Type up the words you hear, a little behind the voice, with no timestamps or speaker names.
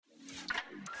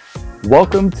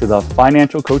Welcome to the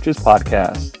Financial Coaches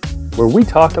Podcast, where we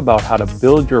talk about how to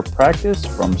build your practice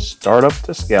from startup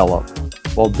to scale up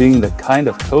while being the kind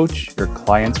of coach your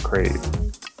clients crave.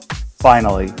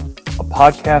 Finally, a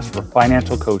podcast for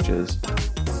financial coaches.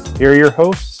 Here are your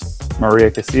hosts,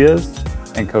 Maria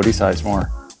Casillas and Cody Sizemore.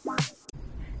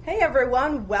 Hey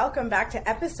everyone, welcome back to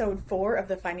episode 4 of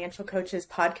the Financial Coaches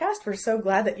Podcast. We're so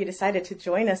glad that you decided to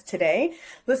join us today.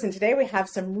 Listen, today we have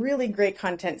some really great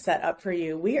content set up for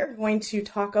you. We are going to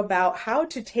talk about how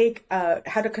to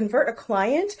convert a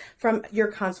client from your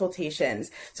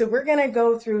consultations. So we're going to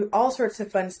go through all sorts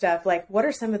of fun stuff, like what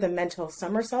are some of the mental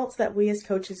somersaults that we as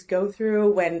coaches go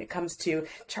through when it comes to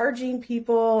charging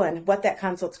people and what that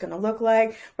consult's going to look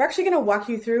like. We're actually going to walk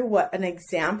you through what an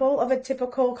example of a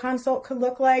typical consult could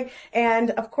look like.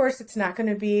 And of course, it's not going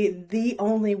to be the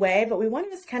only way, but we want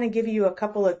to just kind of give you a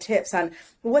couple of tips on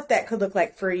what that could look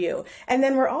like for you. And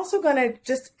then we're also going to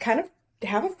just kind of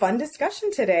have a fun discussion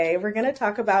today. We're going to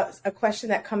talk about a question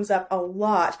that comes up a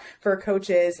lot for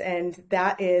coaches, and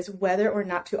that is whether or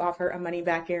not to offer a money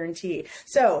back guarantee.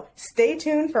 So stay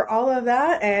tuned for all of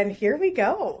that. And here we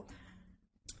go.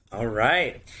 All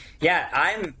right. Yeah,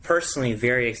 I'm personally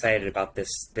very excited about this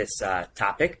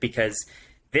topic because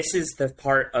this is the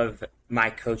part of my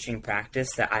coaching practice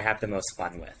that I have the most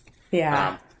fun with.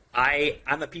 Yeah.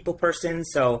 I'm a people person,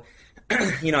 so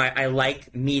I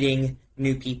like meeting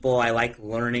new people. I like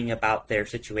learning about their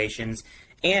situations.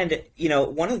 And,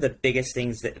 one of the biggest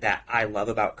things that I love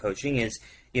about coaching is,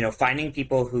 finding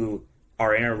people who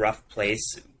are in a rough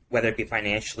place, whether it be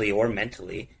financially or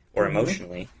mentally or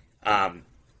emotionally, and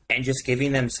just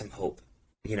giving them some hope.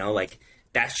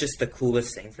 That's just the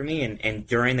coolest thing for me. And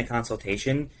during the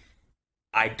consultation,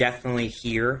 I definitely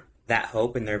hear that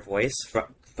hope in their voice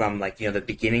from the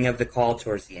beginning of the call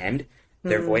towards the end.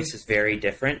 Their voice is very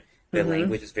different. Their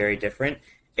language is very different.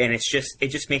 And it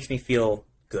just makes me feel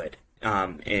good.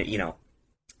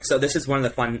 So this is one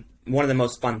of the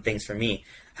most fun things for me.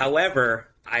 However,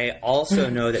 I also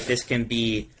know that this can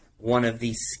be one of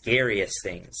the scariest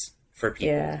things for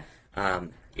people. Yeah.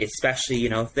 Especially,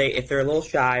 if they're a little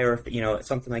shy or,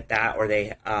 something like that, or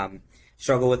they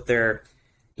struggle with their,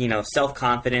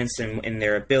 self-confidence in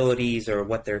their abilities or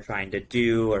what they're trying to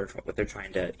do or what they're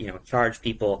trying to, charge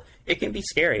people. It can be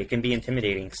scary. It can be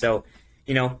intimidating. So,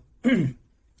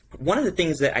 one of the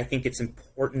things that I think it's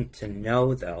important to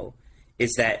know, though,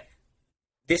 is that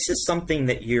this is something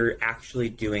that you're actually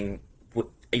doing.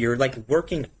 You're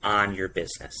working on your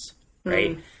business,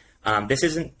 right? This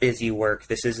isn't busy work.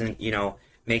 This isn't,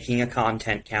 making a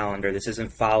content calendar. This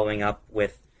isn't following up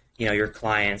with, your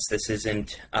clients. This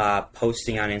isn't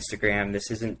posting on Instagram. This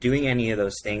isn't doing any of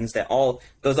those things.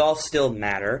 Those all still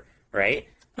matter, right?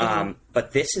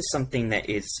 But this is something that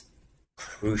is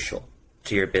crucial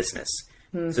to your business.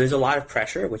 So there's a lot of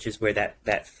pressure, which is where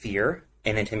that fear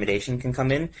and intimidation can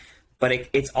come in. But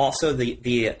it's also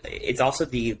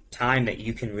the time that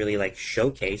you can really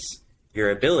showcase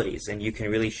your abilities and you can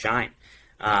really shine.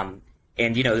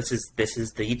 And this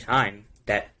is the time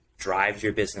that drives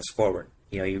your business forward.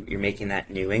 You're making that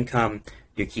new income,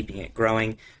 you're keeping it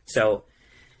growing. So,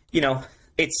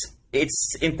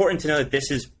 it's important to know that this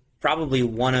is probably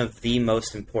one of the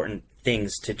most important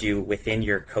things to do within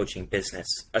your coaching business,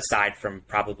 aside from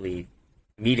probably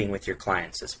meeting with your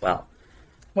clients as well.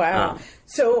 Wow.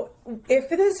 So if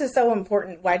this is so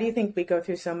important, why do you think we go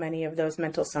through so many of those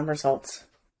mental somersaults?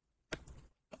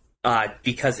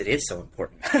 Because it is so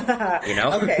important,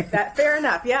 Okay, fair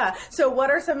enough. Yeah. So what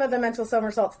are some of the mental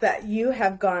somersaults that you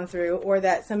have gone through or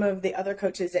that some of the other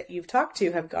coaches that you've talked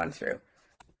to have gone through?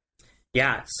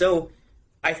 Yeah. So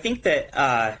I think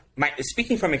that,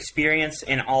 speaking from experience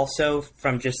and also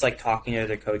from just talking to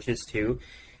other coaches too,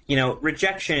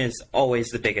 rejection is always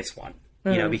the biggest one,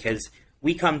 because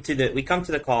we come to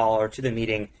the call or to the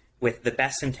meeting with the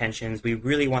best intentions. We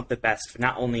really want the best,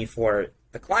 not only for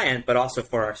the client, but also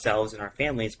for ourselves and our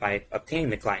families by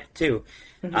obtaining the client too.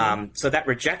 So that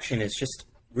rejection is just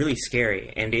really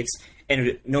scary.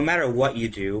 And no matter what you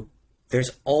do,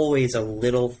 there's always a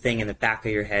little thing in the back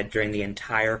of your head during the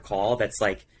entire call that's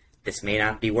this may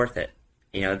not be worth it.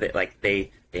 That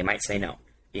they might say no.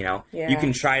 Yeah. You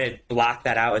can try to block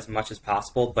that out as much as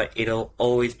possible, but it'll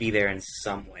always be there in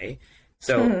some way.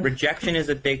 So rejection is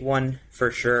a big one for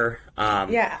sure.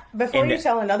 Before you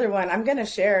tell another one, I'm going to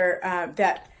share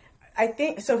that I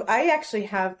think, so I actually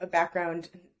have a background.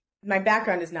 My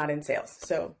background is not in sales,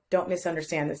 so don't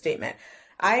misunderstand the statement.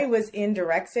 I was in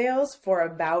direct sales for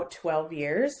about 12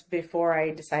 years before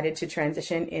I decided to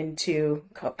transition into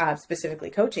specifically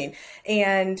coaching.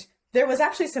 And there was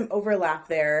actually some overlap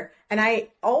there. And I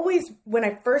always, when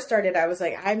I first started, I was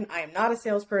like, I'm not a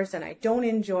salesperson. I don't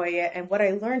enjoy it. And what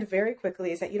I learned very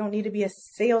quickly is that you don't need to be a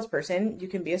salesperson. You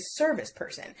can be a service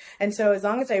person. And so as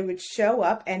long as I would show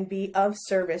up and be of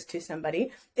service to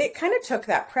somebody, it kind of took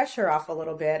that pressure off a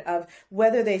little bit of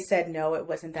whether they said no, it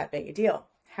wasn't that big a deal.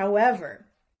 However,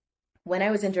 when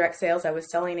I was in direct sales, I was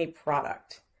selling a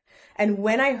product. And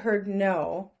when I heard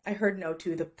no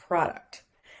to the product.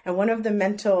 And one of the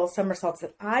mental somersaults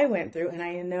that I went through, and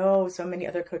I know so many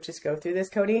other coaches go through this,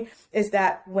 Cody, is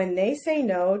that when they say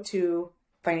no to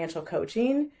financial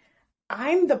coaching,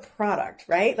 I'm the product,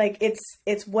 right? Like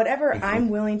it's whatever I'm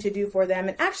willing to do for them.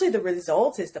 And actually the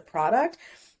result is the product,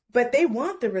 but they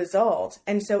want the result.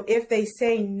 And so if they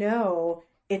say no,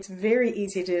 it's very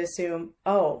easy to assume,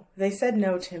 oh, they said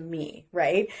no to me,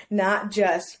 right? Not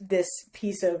just this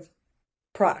piece of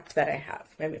product that I have.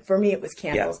 I mean, for me, it was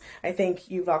candles. Yeah. I think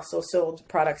you've also sold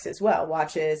products as well,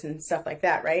 watches and stuff like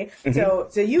that, right? So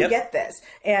you get this.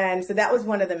 And so that was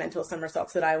one of the mental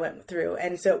somersaults that I went through.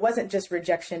 And so it wasn't just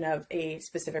rejection of a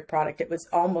specific product. It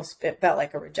felt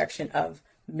like a rejection of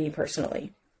me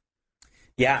personally.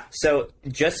 Yeah. So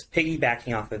just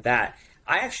piggybacking off of that,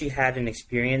 I actually had an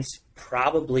experience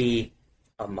probably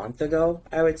a month ago,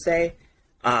 I would say,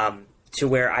 to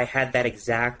where I had that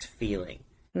exact feeling.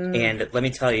 And let me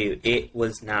tell you, it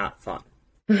was not fun.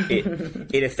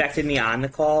 It affected me on the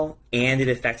call, and it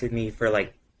affected me for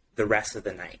like the rest of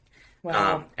the night.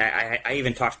 Wow. I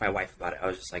even talked to my wife about it. I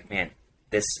was just like, man,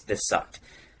 this sucked.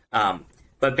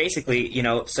 But basically,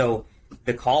 so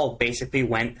the call basically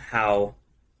went how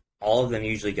all of them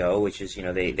usually go, which is,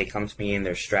 they come to me and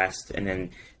they're stressed, and then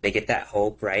they get that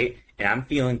hope, right? And I'm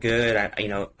feeling good.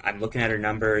 I'm looking at her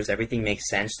numbers. Everything makes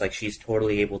sense. Like, she's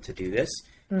totally able to do this.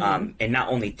 And not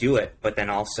only do it, but then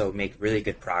also make really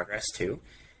good progress too.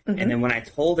 And then when I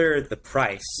told her the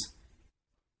price,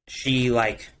 she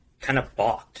like kind of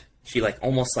balked. She like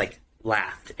almost like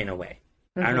laughed in a way.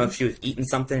 I don't know if she was eating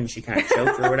something and she kind of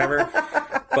choked or whatever,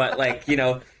 but like,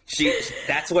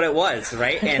 that's what it was.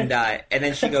 Right. And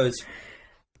then she goes,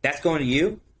 "That's going to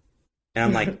you?" And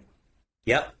I'm like,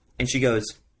 "Yep." And she goes,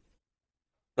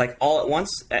 "Like all at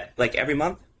once, like every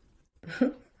month?"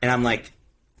 And I'm like,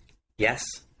 "Yes.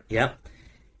 Yep."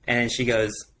 And then she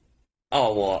goes,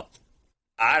 "Oh, well,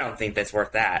 I don't think that's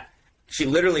worth that." She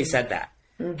literally said that.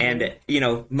 And,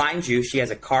 mind you, she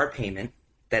has a car payment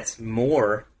that's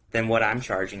more than what I'm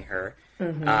charging her.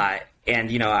 And,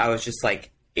 I was just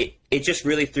like, it just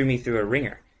really threw me through a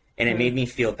ringer. And it made me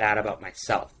feel bad about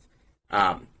myself.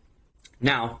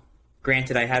 Now,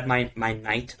 granted, I had my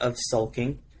night of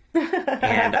sulking.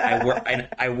 And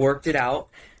I worked it out,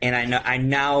 and I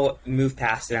now moved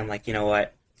past it. I'm like, you know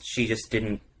what? She just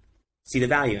didn't see the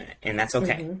value in it, and that's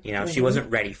okay. She wasn't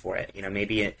ready for it.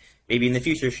 Maybe in the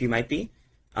future she might be,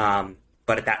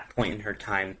 but at that point in her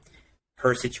time,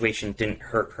 her situation didn't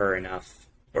hurt her enough,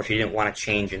 or she didn't want to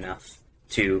change enough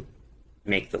to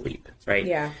make the leap, right?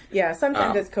 Yeah.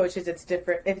 Sometimes as coaches, it's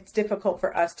different. It's difficult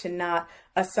for us to not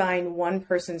assign one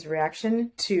person's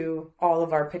reaction to all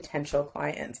of our potential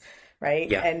clients, right?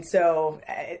 Yeah. And so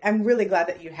I'm really glad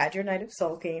that you had your night of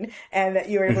sulking and that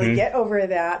you were able to get over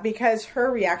that, because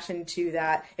her reaction to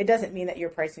that, it doesn't mean that your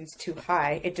pricing's too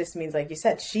high. It just means, like you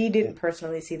said, she didn't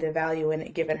personally see the value in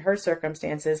it, given her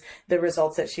circumstances, the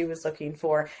results that she was looking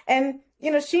for. And,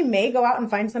 she may go out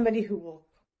and find somebody who will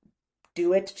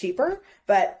do it cheaper,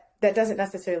 but that doesn't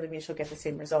necessarily mean she'll get the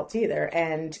same results either.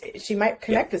 And she might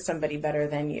connect with somebody better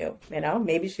than you.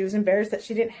 Maybe she was embarrassed that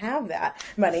she didn't have that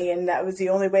money, and that was the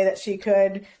only way that she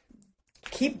could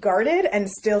keep guarded and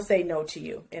still say no to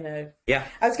you I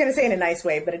was going to say in a nice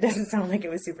way, but it doesn't sound like it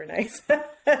was super nice.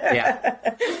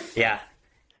 Yeah.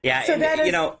 So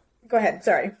and, go ahead.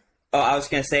 Sorry. Oh, I was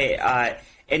going to say,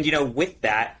 with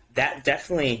that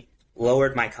definitely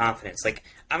lowered my confidence. Like,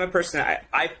 I'm a person,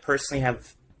 I personally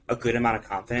have a good amount of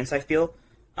confidence, I feel.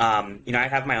 I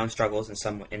have my own struggles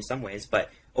in some ways,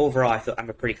 but overall I feel I'm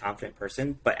a pretty confident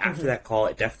person. But after that call,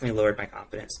 it definitely lowered my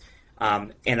confidence.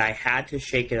 And I had to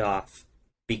shake it off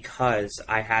because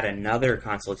I had another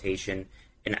consultation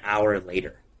an hour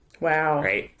later. Wow.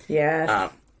 Right? Yeah.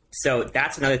 So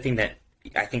that's another thing that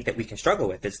I think that we can struggle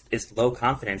with is low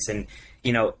confidence. And,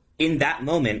 in that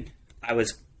moment, I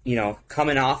was,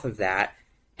 coming off of that,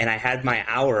 and I had my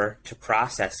hour to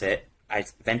process it. I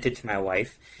vented to my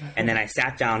wife, and then I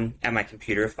sat down at my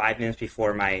computer 5 minutes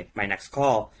before my next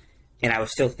call, and I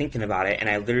was still thinking about it. And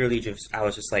I literally I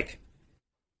was just like,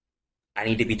 I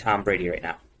need to be Tom Brady right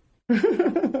now.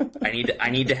 I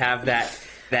need to have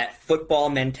that football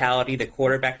mentality, the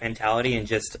quarterback mentality, and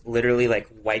just literally like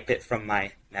wipe it from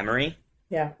my memory.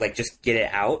 Yeah. Like just get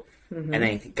it out. and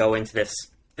then go into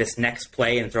this next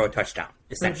play and throw a touchdown,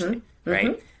 essentially,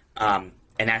 right? And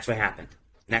that's what happened.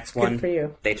 Next one, for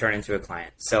you. They turn into a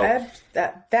client. So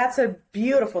that's a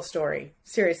beautiful story.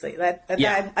 Seriously,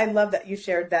 I love that you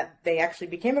shared that they actually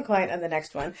became a client on the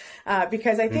next one,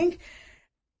 because I think.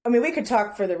 I mean, we could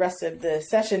talk for the rest of the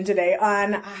session today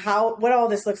on what all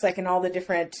this looks like and all the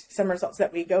different somersaults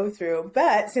that we go through.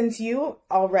 But since you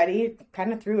already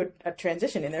kind of threw a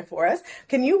transition in there for us,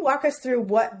 can you walk us through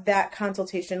what that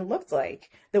consultation looked like?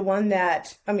 The one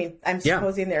that, I mean, I'm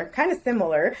supposing they're kind of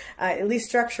similar, at least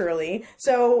structurally.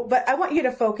 So, but I want you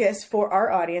to focus for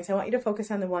our audience. I want you to focus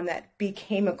on the one that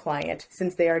became a client,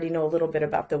 since they already know a little bit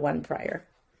about the one prior.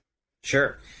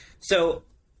 Sure. So,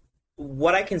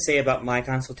 what I can say about my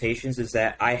consultations is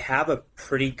that I have a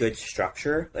pretty good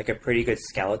structure, like a pretty good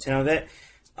skeleton of it.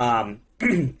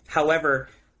 However,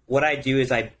 what I do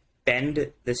is I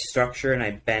bend the structure and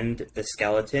I bend the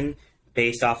skeleton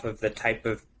based off of the type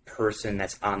of person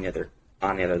that's on the other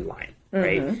line,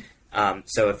 right?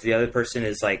 So if the other person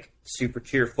is like super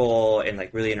cheerful and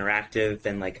like really interactive,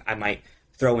 then like I might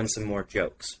throw in some more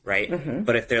jokes, right?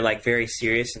 But if they're like very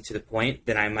serious and to the point,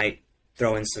 then I might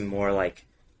throw in some more like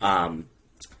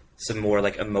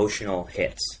emotional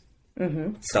hits,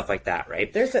 stuff like that,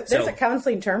 right? There's a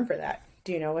counseling term for that.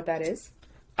 Do you know what that is?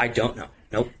 I don't know.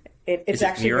 Nope. It's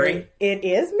actually mirroring. It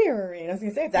is mirroring. I was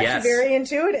going to say it's actually very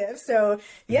intuitive. So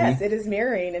yes, it is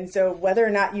mirroring. And so whether or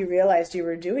not you realized you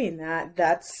were doing that,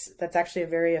 that's actually a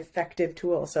very effective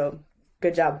tool. So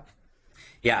good job.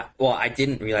 Yeah. Well, I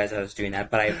didn't realize I was doing that,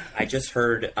 but I just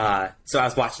heard. So I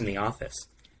was watching The Office,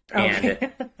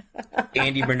 and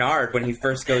Andy Bernard, when he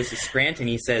first goes to Scranton,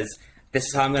 he says, "This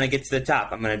is how I'm going to get to the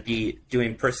top. I'm going to be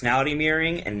doing personality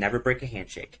mirroring and never break a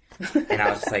handshake." And I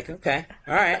was just like, okay,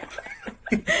 all right.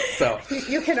 So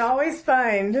you can always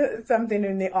find something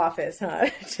in The Office, huh?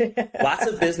 Lots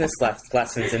of business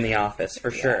lessons in The Office,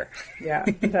 for sure. Yeah,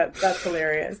 that's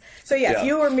hilarious. So yes,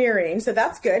 you were mirroring, so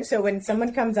that's good. So when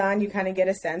someone comes on, you kind of get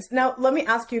a sense. Now, let me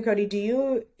ask you, Cody, do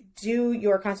you do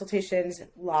your consultations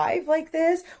live like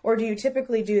this, or do you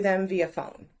typically do them via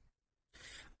phone?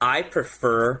 I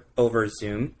prefer over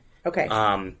Zoom. Okay.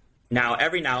 Now,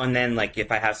 every now and then, like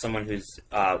if I have someone who's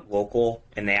local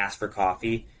and they ask for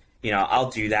coffee, I'll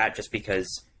do that just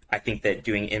because I think that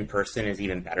doing in person is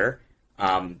even better.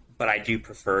 But I do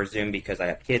prefer Zoom because I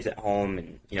have kids at home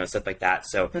and, stuff like that.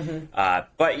 So,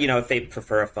 but, if they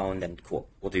prefer a phone, then cool,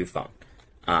 we'll do phone.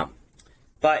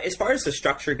 But as far as the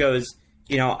structure goes,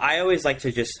 I always like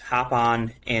to just hop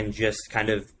on and just kind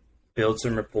of build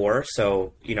some rapport.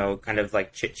 So, kind of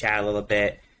like chit chat a little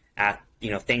bit,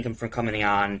 thank them for coming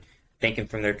on, thank them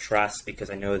for their trust, because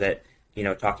I know that,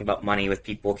 talking about money with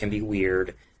people can be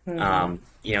weird,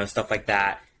 stuff like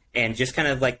that. And just kind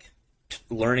of like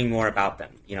learning more about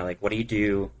them, like, what do you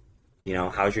do?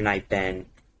 How's your night been?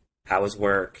 How was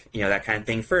work? That kind of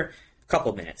thing for a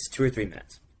couple minutes, 2 or 3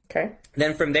 minutes. Okay.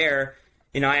 Then from there,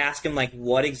 I ask them like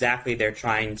what exactly they're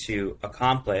trying to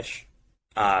accomplish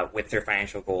with their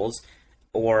financial goals,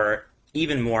 or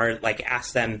even more, like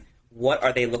ask them what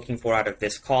are they looking for out of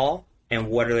this call and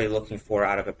what are they looking for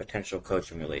out of a potential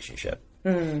coaching relationship.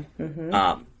 Then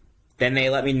they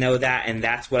let me know that, and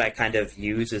that's what I kind of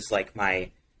use as like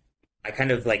I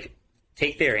kind of like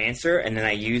take their answer and then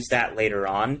I use that later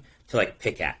on to like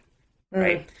pick at,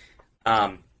 right?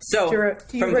 So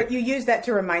you use that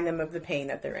to remind them of the pain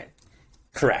that they're in.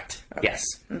 Correct. Okay. Yes.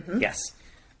 Yes.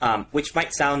 Which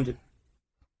might sound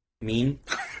mean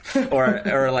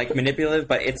or like manipulative,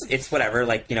 but it's whatever.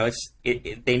 Like,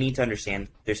 they need to understand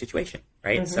their situation,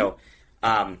 right? So,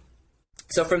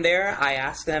 so from there, I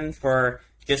ask them for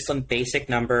just some basic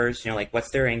numbers. Like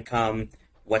what's their income,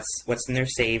 what's in their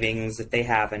savings, if they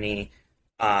have any,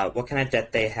 what kind of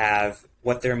debt they have,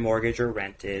 what their mortgage or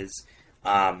rent is.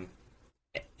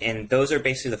 And those are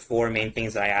basically the 4 main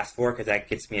things that I ask for, because that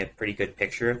gets me a pretty good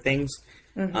picture of things.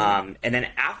 And then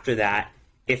after that,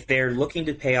 if they're looking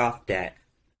to pay off debt,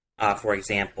 for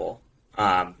example,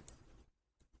 I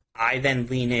then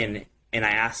lean in and I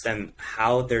ask them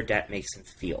how their debt makes them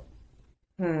feel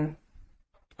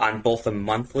on both a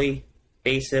monthly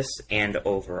basis and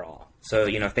overall. So,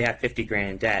 if they have 50 grand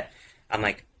in debt, I'm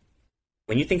like,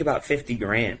 when you think about 50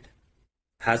 grand,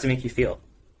 how does it make you feel?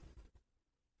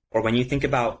 Or when you think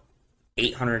about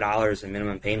 $800 in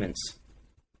minimum payments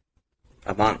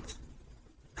a month,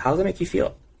 how does that make you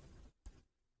feel?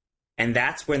 And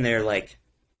that's when they're like,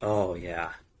 oh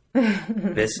yeah,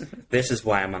 this is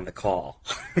why I'm on the call.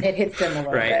 It hits them a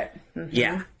little right? bit.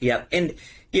 Yeah. And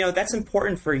that's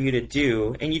important for you to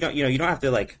do. And you don't have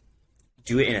to like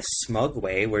do it in a smug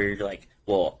way where you're like,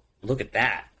 well, look at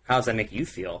that. How does that make you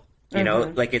feel? You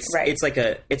know, like Right. it's like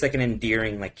an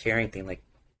endearing, like caring thing, like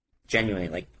genuinely,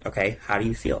 like, okay, how do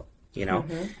you feel? You know?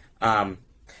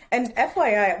 And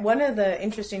FYI, one of the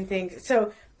interesting things,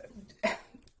 so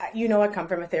I come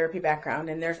from a therapy background,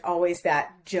 and there's always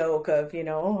that joke of,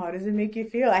 how does it make you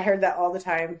feel? I heard that all the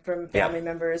time from family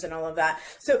members and all of that.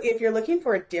 So if you're looking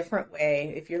for a different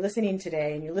way, if you're listening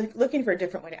today and you're looking for a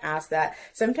different way to ask that,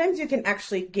 sometimes you can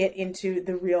actually get into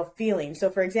the real feeling. So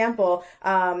for example,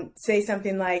 say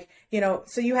something like,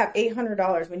 so you have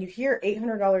 $800. When you hear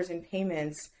 $800 in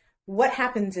payments, what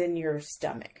happens in your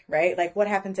stomach, right? Like what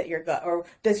happens at your gut, or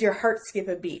does your heart skip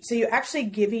a beat? So you're actually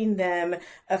giving them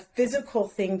a physical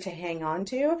thing to hang on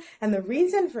to. And the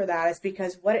reason for that is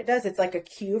because what it does, it's like a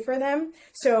cue for them.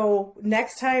 So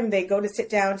next time they go to sit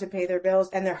down to pay their bills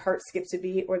and their heart skips a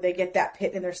beat, or they get that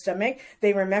pit in their stomach,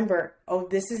 they remember, oh,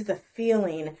 this is the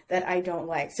feeling that I don't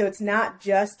like. So it's not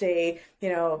just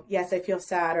yes, I feel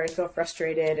sad or I feel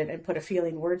frustrated and put a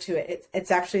feeling word to it.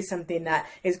 It's actually something that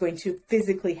is going to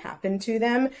physically happen to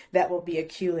them that will be a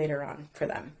cue later on for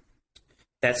them.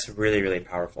 That's really, really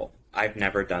powerful. I've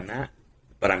never done that,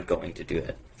 but I'm going to do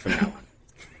it from now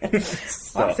on.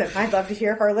 Awesome. I'd love to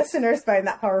hear if our listeners find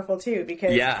that powerful too,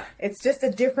 because it's just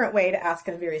a different way to ask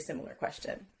a very similar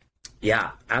question.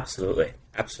 Yeah, absolutely.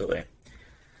 Absolutely.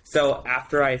 So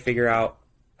after I figure out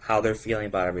how they're feeling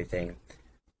about everything,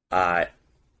 I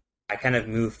kind of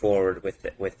move forward with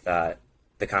the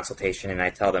consultation, and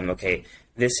I tell them, okay,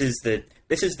 this is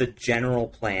the general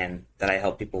plan that I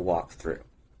help people walk through,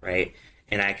 right?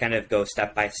 And I kind of go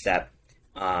step by step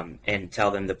and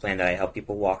tell them the plan that I help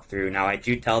people walk through. Now, I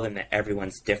do tell them that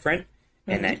everyone's different,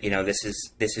 and that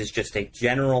this is just a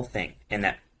general thing, and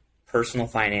that personal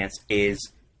finance is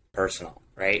personal,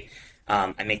 right?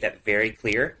 I make that very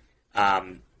clear,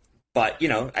 but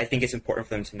I think it's important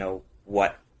for them to know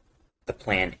what the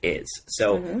plan is.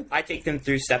 So I take them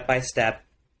through step by step.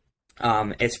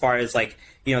 As far as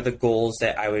the goals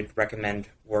that I would recommend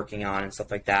working on and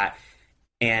stuff like that.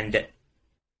 And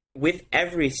with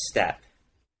every step,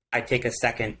 I take a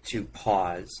second to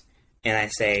pause and I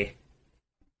say,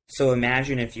 so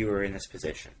imagine if you were in this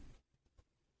position.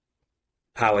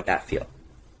 How would that feel?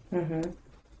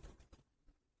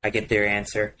 I get their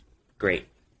answer. Great.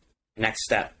 Next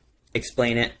step,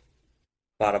 explain it,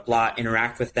 blah, blah, blah,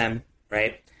 interact with them,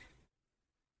 right?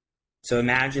 So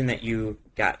imagine that you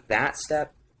got that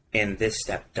step and this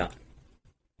step done.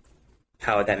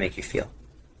 How would that make you feel?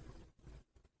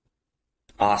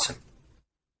 Awesome.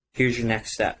 Here's your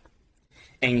next step.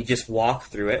 And you just walk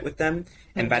through it with them.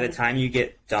 And by the time you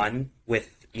get done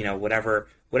with, whatever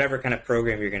kind of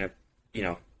program you're going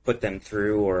to, put them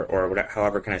through or whatever,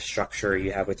 however kind of structure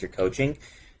you have with your coaching,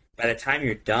 by the time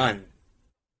you're done,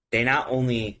 they not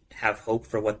only have hope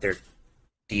for what they're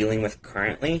dealing with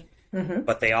currently,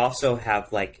 but they also have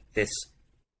this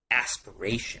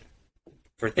aspiration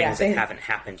for things that haven't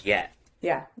happened yet.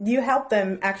 Yeah. You help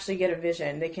them actually get a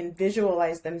vision. They can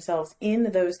visualize themselves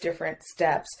in those different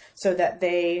steps so that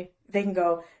they can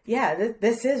go,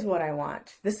 this is what I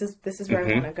want. This is where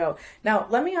I want to go. Now,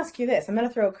 let me ask you this. I'm going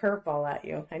to throw a curveball at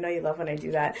you. I know you love when I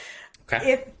do that.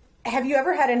 Okay. Have you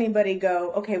ever had anybody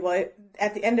go, okay, well,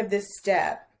 at the end of this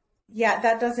step,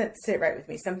 that doesn't sit right with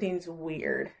me. Something's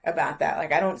weird about that.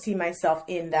 I don't see myself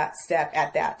in that step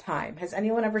at that time. Has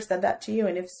anyone ever said that to you?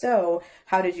 And if so,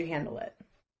 how did you handle it?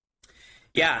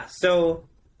 Yeah. So,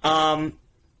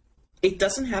 it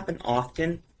doesn't happen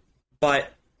often,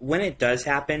 but when it does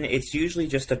happen, it's usually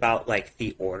just about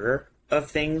the order of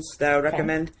things that I would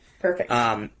recommend. Perfect.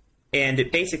 And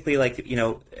it basically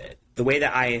the way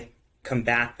that I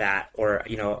combat that, or,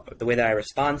 the way that I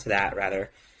respond to that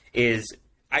rather, is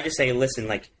I just say,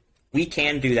 listen, we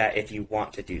can do that if you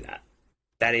want to do that.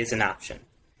 That is an option.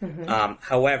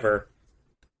 However,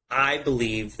 I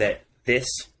believe that this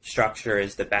structure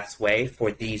is the best way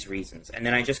for these reasons. And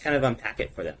then I just kind of unpack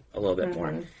it for them a little bit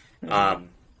more,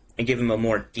 and give them a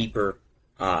more deeper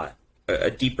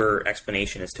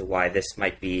explanation as to why this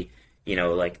might be,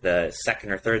 the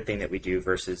second or third thing that we do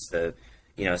versus the,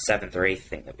 seventh or eighth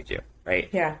thing that we do. Right.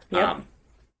 Yeah. Yep.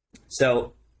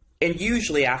 So, and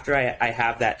usually after I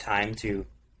have that time to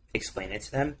explain it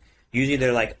to them, usually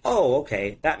they're like, oh,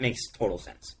 okay, that makes total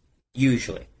sense.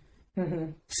 Usually.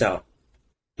 So,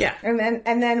 yeah. And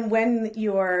then when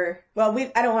you're,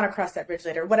 I don't want to cross that bridge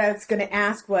later. What I was going to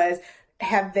ask was,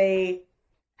 have they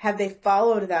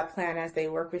followed that plan as they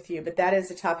work with you? But that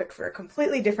is a topic for a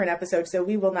completely different episode, so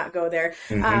we will not go there.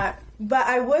 But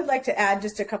I would like to add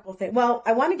just a couple things. Well,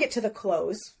 I want to get to the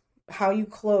close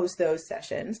close those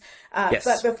sessions. Yes.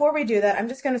 But before we do that, I'm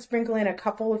just going to sprinkle in a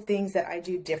couple of things that I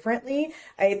do differently.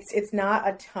 It's not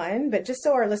a ton, but just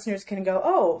so our listeners can go,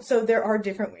 oh, so there are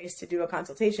different ways to do a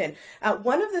consultation.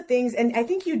 One of the things, and I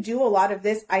think you do a lot of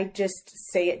this, I just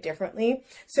say it differently.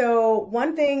 So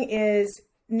one thing is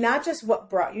not just what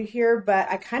brought you here, but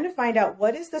I kind of find out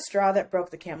what is the straw that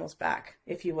broke the camel's back,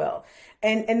 if you will.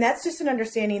 And that's just an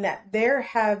understanding that there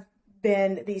have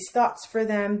been these thoughts for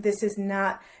them. This is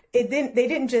not, they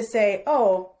didn't just say,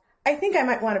 oh, I think I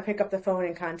might want to pick up the phone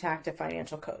and contact a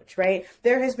financial coach, right?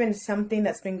 There has been something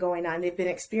that's been going on. They've been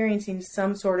experiencing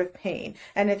some sort of pain.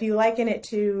 And if you liken it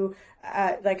to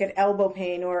like an elbow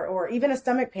pain or even a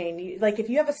stomach pain, like if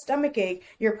you have a stomach ache,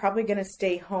 you're probably going to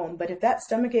stay home. But if that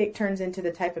stomach ache turns into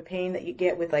the type of pain that you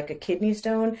get with like a kidney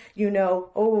stone, you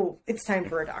know, oh, it's time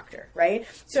for a doctor, right?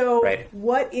 So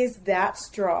What is that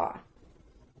straw?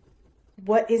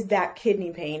 What is that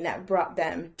kidney pain that brought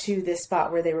them to this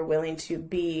spot where they were willing to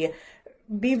be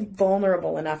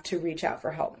vulnerable enough to reach out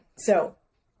for help? So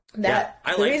I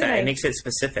like that. It makes it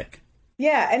specific.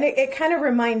 Yeah, and it kind of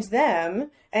reminds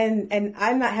them, and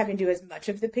I'm not having to do as much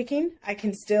of the picking. I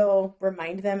can still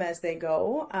remind them as they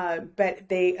go, but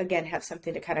they, again, have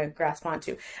something to kind of grasp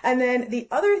onto. And then the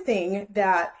other thing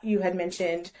that you had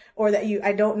mentioned, or that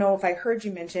I don't know if I heard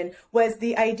you mention, was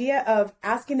the idea of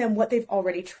asking them what they've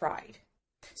already tried.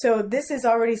 So this is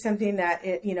already something that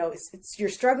you're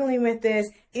struggling with this.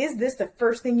 Is this the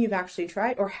first thing you've actually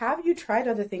tried, or have you tried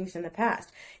other things in the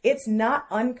past? It's not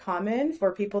uncommon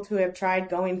for people to have tried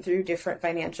going through different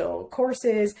financial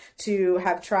courses, to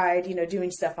have tried,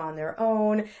 doing stuff on their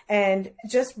own, and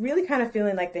just really kind of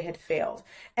feeling like they had failed.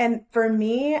 And for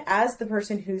me, as the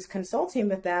person who's consulting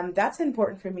with them, that's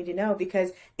important for me to know,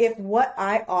 because if what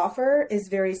I offer is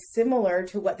very similar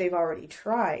to what they've already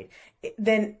tried,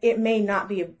 then it may not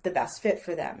be the best fit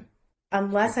for them,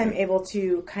 unless I'm able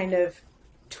to kind of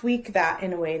tweak that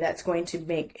in a way that's going to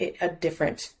make it a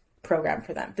different program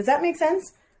for them. Does that make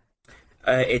sense?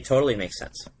 It totally makes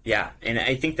sense. Yeah. And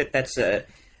I think that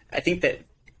I think that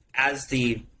as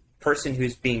the person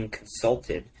who's being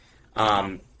consulted,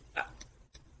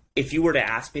 if you were to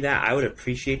ask me that, I would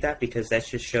appreciate that, because that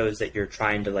just shows that you're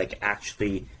trying to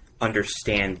actually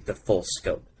understand the full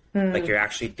scope. Like you're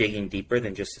actually digging deeper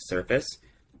than just the surface.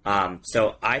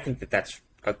 So I think that that's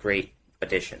a great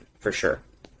addition for sure.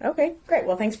 Okay, great.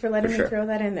 Well, thanks for letting me throw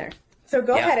that in there. So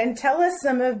go ahead and tell us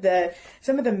some of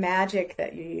the magic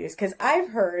that you use, because I've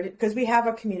heard, because we have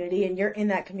a community and you're in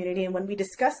that community, and when we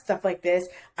discuss stuff like this,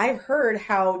 I've heard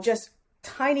how just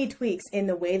tiny tweaks in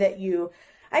the way that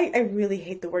I really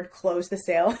hate the word close the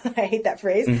sale. I hate that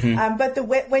phrase.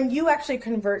 But when you actually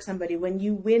convert somebody, when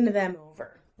you win them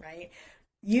over, right?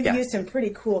 You've used some pretty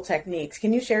cool techniques.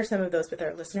 Can you share some of those with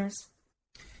our listeners?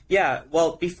 Yeah,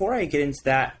 well, before I get into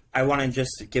that, I want to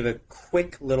just give a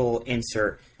quick little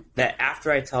insert that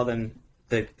after I tell them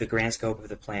the grand scope of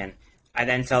the plan, I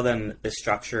then tell them the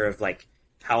structure of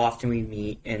how often we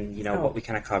meet and, what we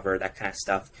kind of cover, that kind of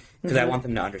stuff, because I want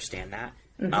them to understand that.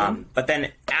 But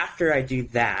then after I do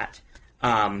that,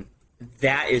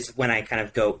 that is when I kind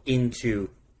of go into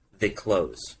the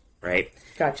close, right?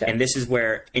 Gotcha. And this is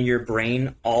where in your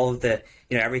brain, all of the,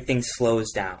 everything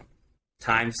slows down.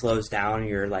 Time slows down.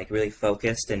 You're really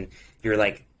focused, and you're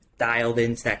dialed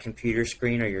into that computer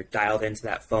screen, or you're dialed into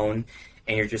that phone,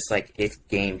 and you're just it's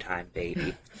game time,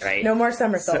 baby. Right? No more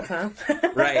somersaults, huh?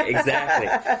 Right. Exactly.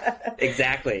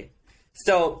 Exactly.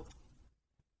 So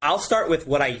I'll start with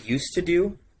what I used to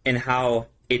do and how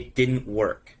it didn't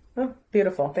work. Oh,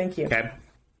 beautiful. Thank you. Okay.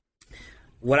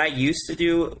 What I used to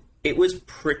do, it was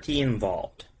pretty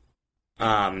involved.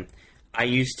 I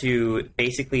used to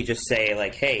basically just say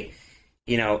hey,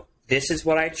 this is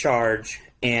what I charge,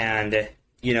 and,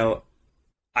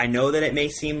 I know that it may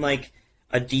seem like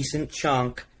a decent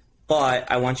chunk,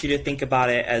 but I want you to think about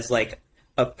it as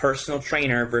a personal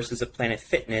trainer versus a Planet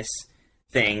Fitness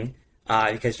thing,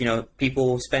 because, people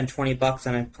will spend $20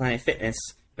 on a Planet Fitness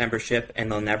membership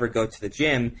and they'll never go to the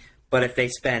gym, but if they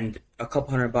spend a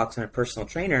couple $100 on a personal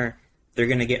trainer, they're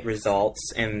going to get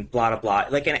results and blah, blah,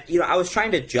 blah. I was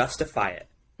trying to justify it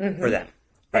for them,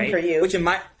 right? And for you.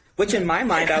 Which in my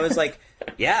mind, I was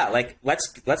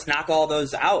let's knock all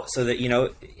those out, so that,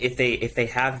 if they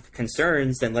have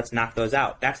concerns, then let's knock those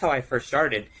out. That's how I first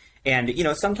started. And,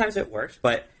 sometimes it worked,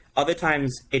 but other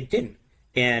times it didn't.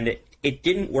 And it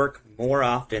didn't work more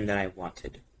often than I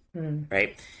wanted,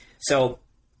 right? So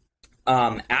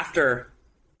after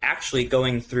actually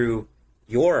going through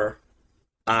your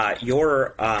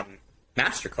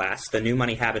masterclass, the New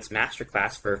Money Habits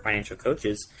Masterclass for financial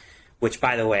coaches, which,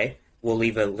 by the way, we'll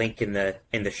leave a link in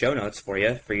the show notes for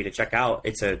you to check out.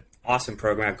 It's a awesome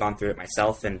program. I've gone through it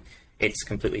myself, and it's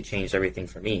completely changed everything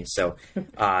for me. So,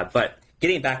 but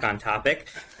getting back on topic,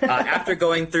 after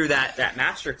going through that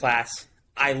master class,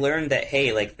 I learned that,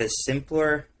 hey, like the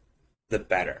simpler, the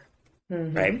better,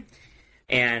 right?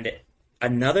 And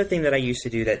another thing that I used to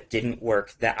do that didn't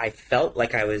work, that I felt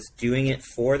like I was doing it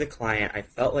for the client, I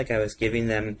felt like I was giving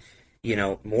them,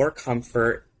 more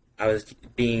comfort, I was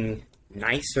being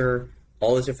nicer,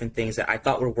 all those different things that I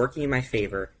thought were working in my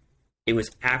favor, it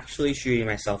was actually shooting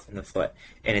myself in the foot.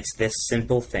 And it's this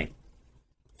simple thing.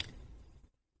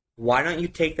 Why don't you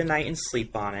take the night and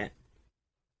sleep on it?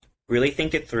 Really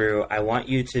think it through. I want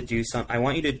you to do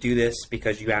this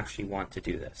because you actually want to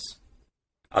do this.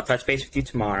 I'll touch base with you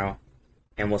tomorrow,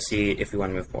 and we'll see if we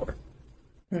want to move forward.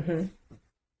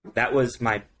 That was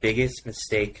my biggest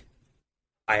mistake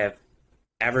I have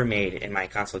ever made in my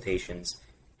consultations,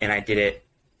 and I did it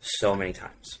so many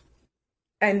times.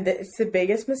 And it's the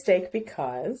biggest mistake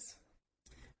because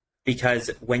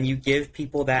when you give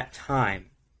people that time,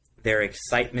 their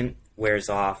excitement wears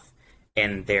off,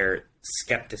 and their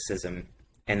skepticism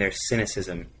and their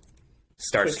cynicism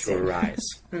starts to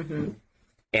arise.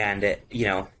 And,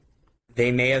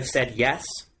 they may have said yes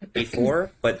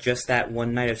before, but just that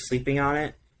one night of sleeping on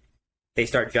it, they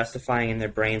start justifying in their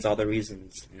brains all the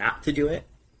reasons not to do it,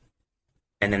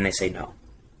 and then they say no.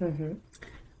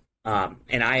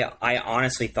 And I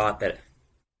honestly thought that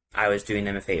I was doing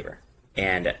them a favor,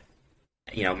 and,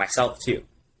 myself too,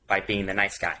 by being the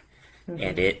nice guy,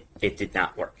 and it did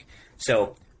not work.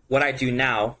 So what I do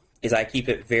now is I keep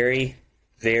it very,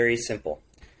 very simple.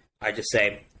 I just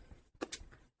say,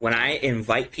 when I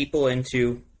invite people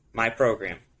into my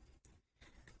program,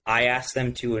 I ask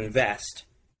them to invest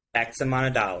X amount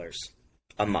of dollars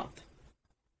a month.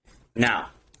 Now,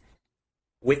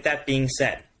 with that being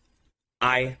said,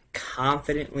 I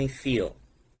confidently feel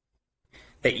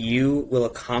that you will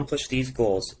accomplish these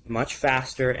goals much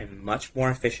faster and much more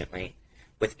efficiently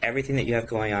with everything that you have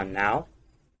going on now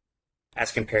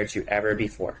as compared to ever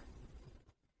before.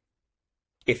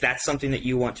 If that's something that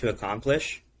you want to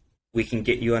accomplish, we can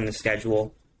get you on the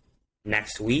schedule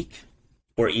next week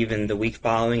or even the week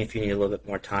following if you need a little bit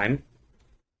more time.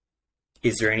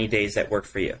 Is there any days that work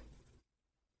for you?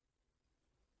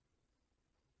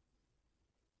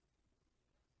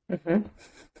 And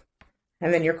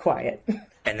then you're quiet.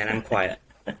 And then I'm quiet.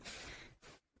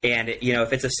 And,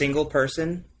 if it's a single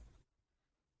person,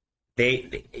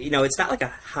 they it's not like a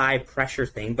high pressure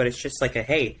thing, but it's just like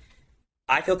hey,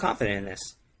 I feel confident in this.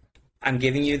 I'm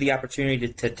giving you the opportunity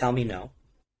to tell me no,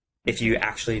 if you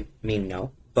actually mean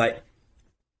no. But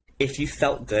if you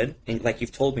felt good, and like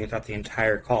you've told me throughout the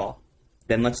entire call,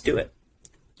 then let's do it,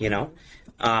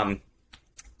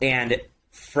 And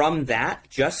from that,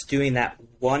 just doing that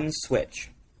one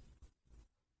switch,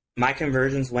 my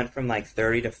conversions went from like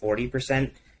 30 to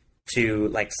 40% to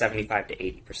like 75 to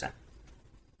 80%.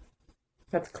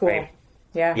 That's cool. Right?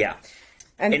 Yeah. Yeah.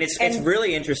 And it's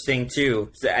really interesting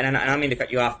too. And I don't mean to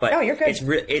cut you off, but no, you're good.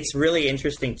 It's really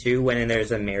interesting too when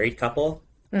there's a married couple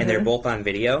and they're both on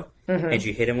video and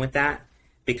you hit them with that,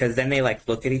 because then they like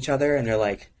look at each other and they're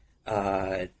like,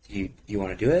 you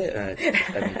want to do it?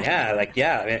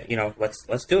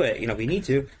 Let's do it. We need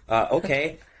to.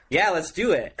 Okay. Yeah, let's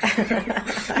do it.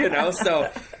 So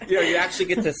you actually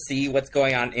get to see what's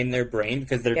going on in their brain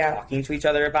because they're talking to each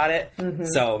other about it.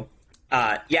 So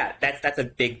that's a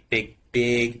big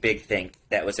thing.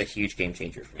 That was a huge game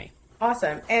changer for me.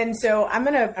 Awesome. And so I'm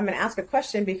gonna ask a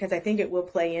question because I think it will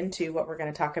play into what we're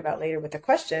going to talk about later with the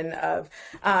question of,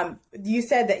 you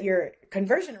said that your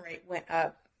conversion rate went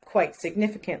up quite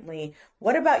significantly.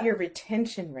 What about your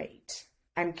retention rate?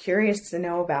 I'm curious to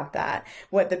know about that.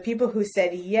 What the people who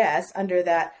said yes under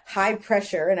that high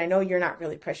pressure, and I know you're not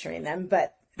really pressuring them,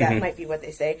 but that might be what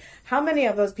they say. How many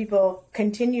of those people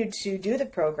continued to do the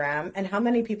program, and how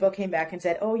many people came back and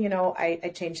said, oh,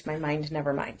 I changed my mind,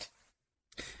 never mind?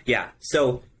 Yeah,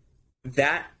 so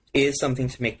that is something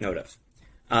to make note of,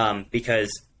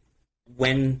 because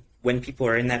when people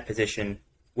are in that position,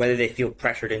 whether they feel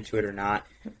pressured into it or not,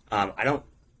 I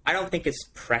don't think it's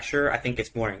pressure. I think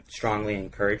it's more strongly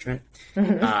encouragement.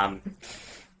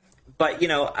 But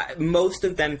most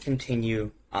of them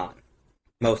continue on.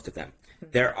 Most of them.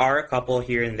 There are a couple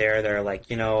here and there that are like,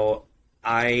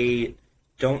 I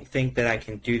don't think that I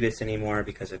can do this anymore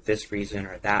because of this reason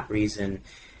or that reason.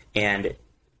 And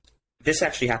this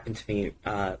actually happened to me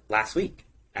last week,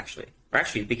 actually. Or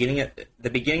actually, the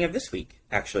beginning of this week,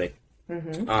 actually.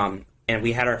 And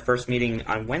we had our first meeting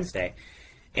on Wednesday.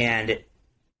 And,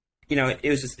 it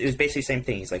was basically the same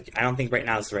thing. He's like, I don't think right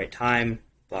now is the right time,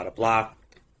 blah, blah, blah.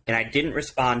 And I didn't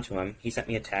respond to him. He sent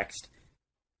me a text.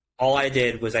 All I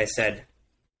did was I said,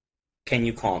 can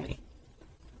you call me?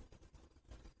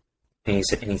 And he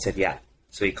said, yeah.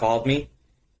 So he called me,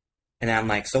 and I'm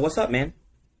like, so what's up, man?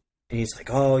 And he's like,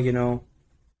 oh,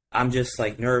 I'm just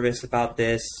like nervous about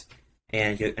this,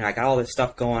 and I got all this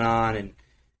stuff going on, and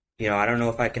I don't know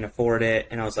if I can afford it.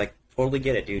 And I was like, totally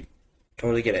get it, dude.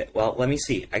 Totally get it. Well, let me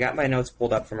see. I got my notes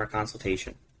pulled up from our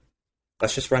consultation.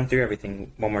 Let's just run through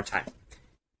everything one more time.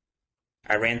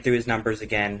 I ran through his numbers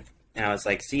again, and I was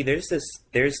like, see, there's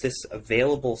this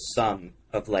available sum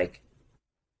of like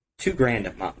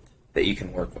 $2,000 a month that you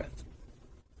can work with.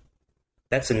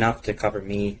 That's enough to cover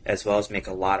me as well as make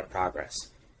a lot of progress.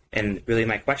 And really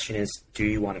my question is, do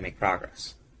you want to make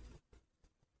progress?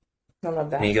 I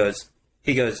love that. And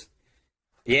he goes,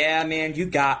 yeah, man, you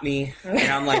got me.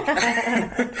 And I'm like,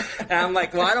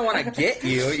 well, I don't want to get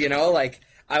you, like,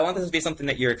 I want this to be something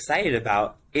that you're excited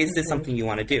about. Is this something you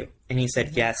want to do? And he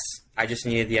said, yes, I just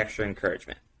needed the extra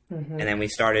encouragement. And then we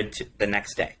started the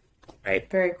next day, right?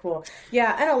 Very cool.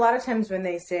 Yeah, and a lot of times when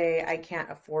they say, I can't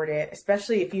afford it,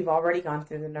 especially if you've already gone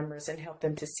through the numbers and helped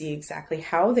them to see exactly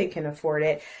how they can afford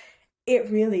it, it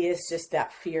really is just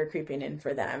that fear creeping in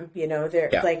for them. They're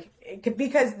like,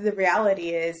 because the reality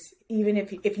is, even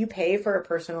if you pay for a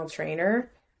personal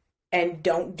trainer and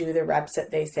don't do the reps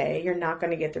that they say, you're not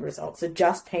going to get the results. So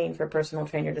just paying for a personal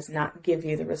trainer does not give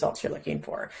you the results you're looking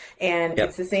for. And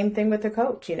it's the same thing with the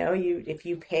coach. If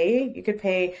you pay, you could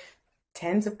pay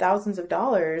tens of thousands of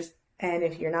dollars. And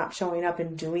if you're not showing up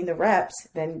and doing the reps,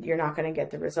 then you're not going to get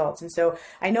the results. And so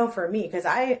I know for me, because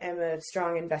I am a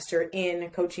strong investor in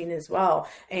coaching as well.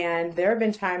 And there have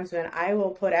been times when I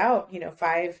will put out,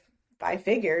 five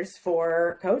figures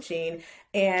for coaching,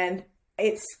 and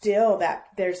it's still that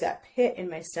there's that pit in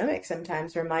my stomach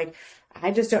sometimes where I'm like, I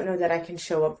just don't know that I can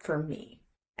show up for me.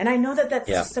 And I know that that's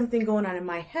just something going on in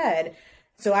my head.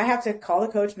 So I have to call the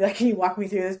coach and be like, can you walk me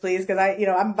through this, please? Because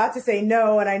I'm about to say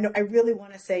no, and I know I really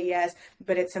want to say yes,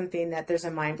 but it's something that there's a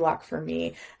mind block for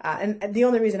me. And the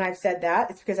only reason I've said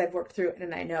that is because I've worked through it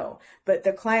and I know. But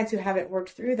the clients who haven't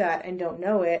worked through that and don't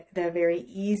know it, the very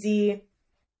easy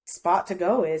spot to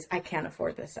go is, I can't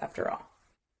afford this after all.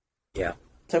 Yeah.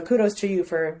 So kudos to you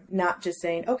for not just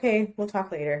saying, okay, we'll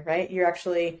talk later, right? You're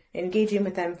actually engaging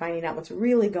with them, finding out what's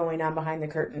really going on behind the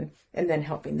curtain, and then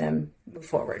helping them move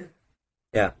forward.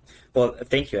 Yeah. Well,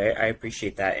 thank you. I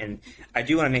appreciate that. And I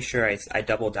do want to make sure I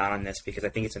double down on this, because I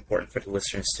think it's important for the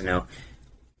listeners to know.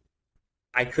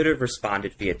 I could have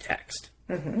responded via text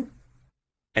and,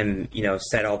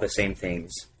 said all the same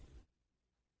things,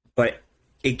 but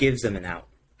it gives them an out.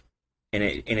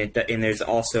 And there's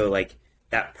also like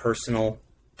that personal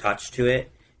touch to it.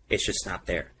 It's just not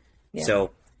there. Yeah.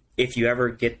 So if you ever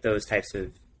get those types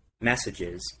of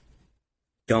messages,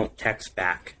 don't text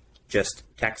back. Just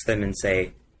text them and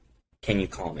say, can you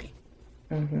call me?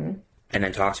 And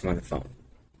then talk to them on the phone,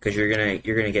 because you're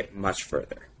gonna get much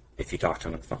further if you talk to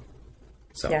them on the phone.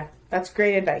 So yeah, that's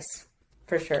great advice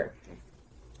for sure.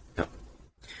 Yeah.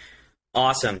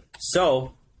 Awesome.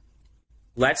 So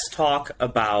let's talk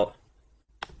about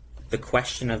the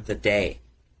question of the day,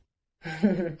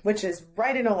 which is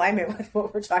right in alignment with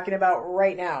what we're talking about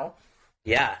right now.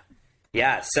 Yeah.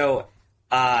 So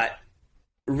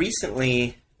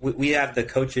recently, we have the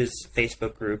coaches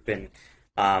Facebook group, and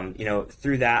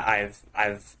through that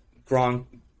I've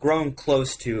grown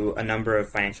close to a number of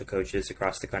financial coaches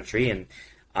across the country, and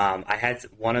I had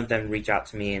one of them reach out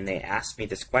to me, and they asked me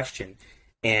this question,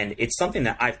 and it's something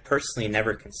that I've personally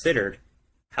never considered.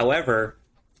 However,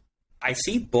 I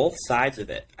see both sides of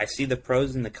it. I see the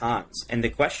pros and the cons, and the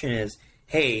question is,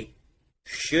 hey,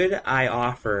 should I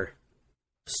offer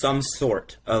some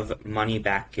sort of money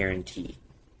back guarantee?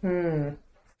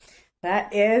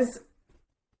 That is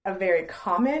a very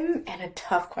common and a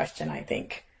tough question, I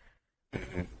think.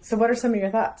 So what are some of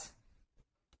your thoughts?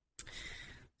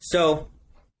 So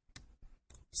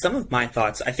some of my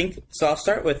thoughts, I think, so I'll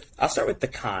start with the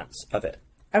cons of it.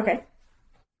 Okay.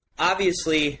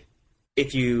 Obviously,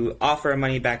 if you offer a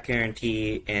money back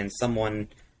guarantee and someone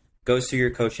goes through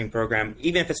your coaching program,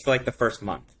 even if it's for like the first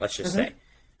month, let's just say,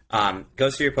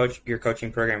 goes through your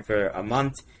coaching program for a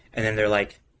month, and then they're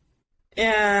like,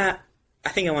 yeah, I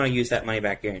think I want to use that money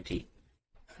back guarantee.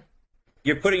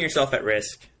 You're putting yourself at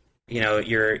risk.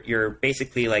 You're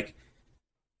basically like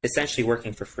essentially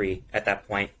working for free at that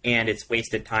point, and it's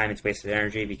wasted time, it's wasted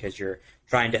energy, because you're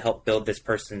trying to help build this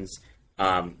person's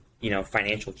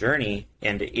financial journey,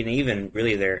 and even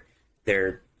really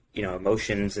their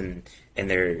emotions and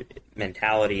their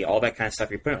mentality, all that kind of stuff.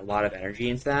 You're putting a lot of energy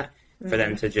into that for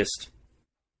them to just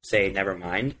say never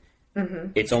mind.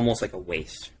 It's almost like a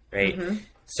waste, right?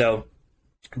 So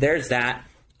there's that.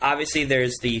 Obviously,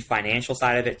 there's the financial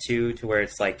side of it too, to where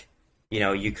it's like,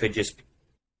 you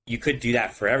could do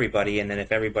that for everybody. And then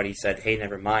if everybody said, hey,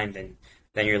 never mind, then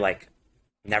you're like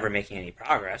never making any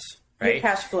progress, right? Your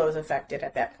cash flow is affected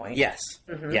at that point. Yes.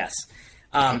 Yes.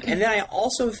 And then I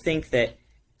also think that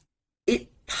it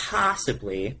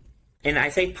possibly, and I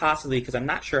say possibly because I'm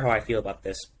not sure how I feel about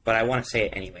this, but I want to say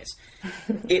it anyways.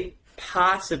 It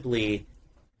possibly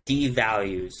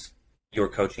devalues your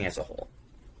coaching as a whole.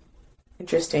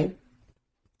 Interesting.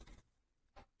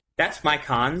 That's my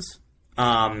cons.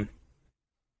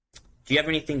 Do you have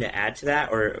anything to add to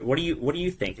that, or what do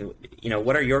you think?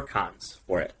 What are your cons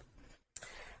for it?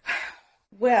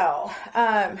 Well,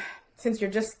 since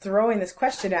you're just throwing this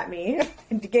question at me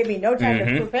and gave me no time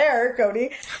to prepare,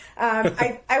 Cody,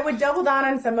 I would double down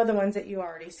on some of the ones that you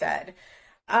already said.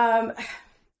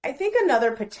 I think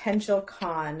another potential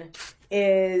con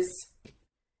is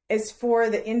for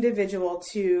the individual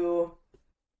to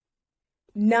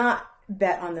not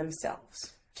bet on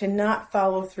themselves, to not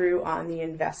follow through on the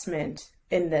investment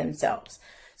in themselves.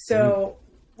 So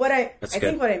I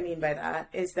think what I mean by that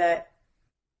is that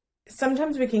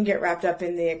sometimes we can get wrapped up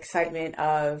in the excitement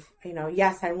of,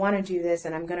 yes, I want to do this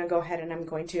and I'm going to go ahead and I'm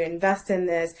going to invest in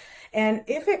this. And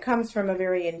if it comes from a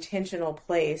very intentional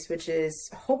place, which is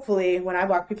hopefully when I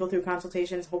walk people through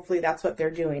consultations, hopefully that's what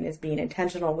they're doing, is being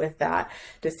intentional with that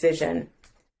decision.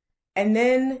 And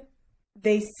then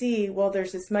they see, well,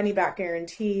 there's this money back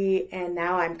guarantee, and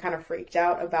now I'm kind of freaked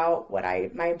out about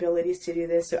my abilities to do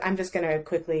this. So I'm just going to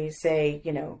quickly say,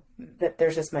 that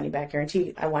there's this money back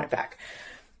guarantee. I want it back.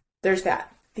 There's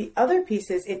that. The other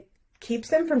piece is it keeps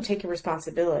them from taking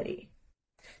responsibility.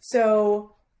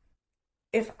 So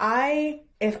if I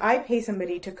pay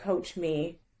somebody to coach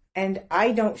me and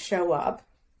I don't show up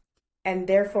and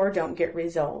therefore don't get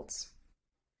results,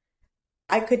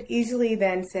 I could easily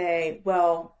then say,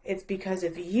 well, it's because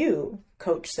of you,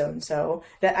 Coach so-and-so,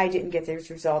 that I didn't get those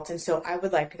results. And so I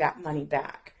would like that money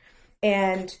back.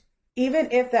 And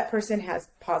even if that person has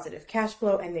positive cash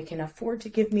flow and they can afford to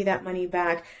give me that money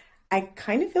back, I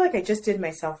kind of feel like I just did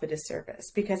myself a disservice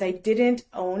because I didn't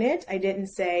own it. I didn't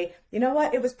say, you know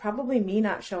what, it was probably me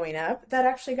not showing up that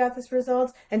actually got this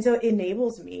result. And so it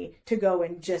enables me to go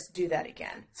and just do that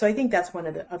again. So I think that's one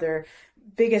of the other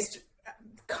biggest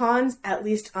cons, at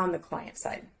least on the client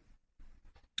side.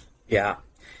 Yeah.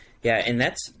 Yeah. And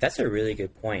that's a really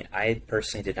good point. I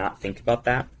personally did not think about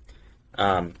that.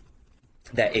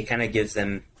 That it kind of gives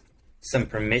them some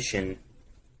permission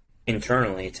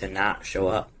internally to not show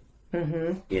up.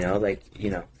 And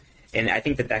I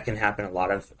think that can happen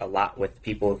a lot with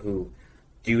people who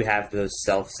do have those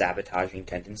self-sabotaging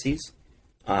tendencies,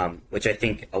 which I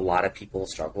think a lot of people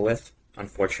struggle with,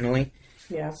 unfortunately.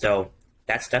 Yeah. So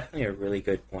that's definitely a really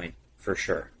good point for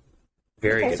sure.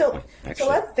 Very good point. Actually.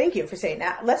 So thank you for saying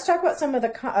that. Let's talk about some of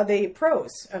the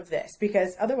pros of this,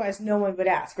 because otherwise no one would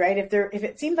ask, right? If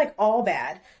it seemed like all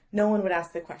bad, no one would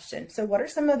ask the question. So what are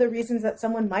some of the reasons that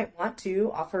someone might want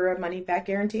to offer a money back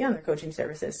guarantee on their coaching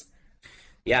services?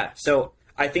 Yeah. So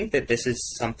I think that this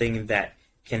is something that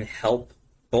can help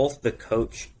both the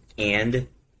coach and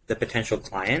the potential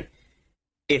client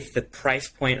if the price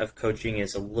point of coaching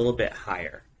is a little bit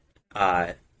higher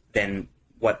than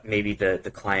what maybe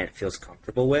the client feels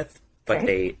comfortable with, but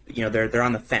they're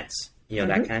on the fence,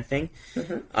 that kind of thing.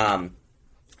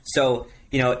 So,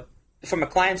 from a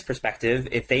client's perspective,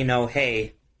 if they know,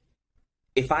 hey,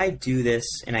 if I do this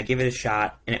and I give it a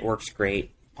shot and it works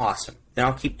great, awesome, then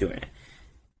I'll keep doing it.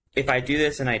 If I do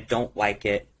this and I don't like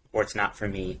it or it's not for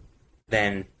me,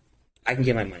 then I can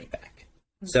get my money back.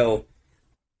 So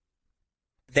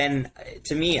then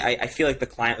to me, I feel like the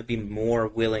client would be more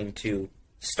willing to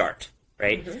start,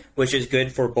 right? Which is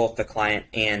good for both the client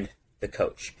and the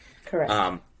coach. Correct.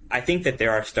 I think that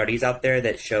there are studies out there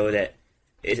that show that,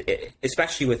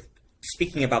 especially with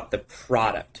speaking about the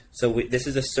product. So this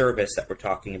is a service that we're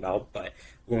talking about, but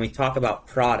when we talk about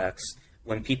products,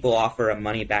 when people offer a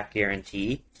money-back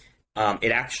guarantee,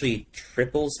 it actually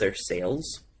triples their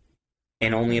sales,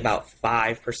 and only about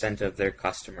 5% of their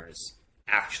customers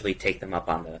actually take them up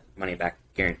on the money-back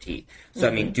guarantee. So,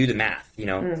 I mean, do the math,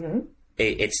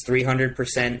 it's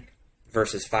 300%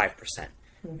 versus 5%,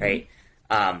 right?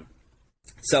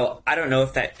 So I don't know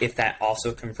if that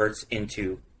also converts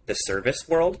into the service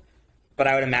world, but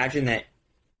I would imagine that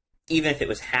even if it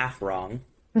was half wrong,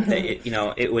 that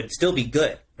it would still be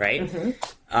good, right?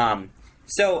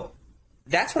 So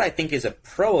that's what I think is a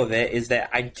pro of it, is that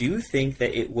I do think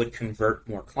that it would convert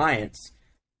more clients.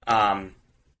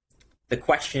 The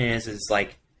question is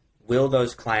like, will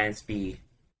those clients be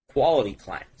quality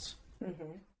clients?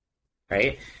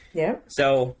 Right? Yeah.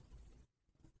 So,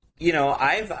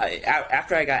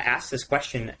 after I got asked this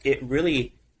question, it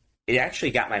really it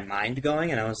actually got my mind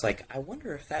going, and I was like, I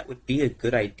wonder if that would be a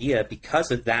good idea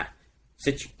because of that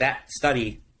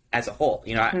study as a whole.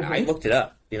 I looked it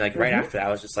up. Right after that,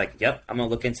 I was just like, yep, I'm going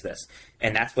to look into this.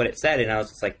 And that's what it said. And I was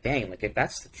just like, dang, if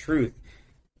that's the truth,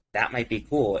 that might be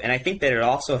cool. And I think that it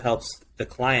also helps the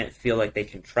client feel like they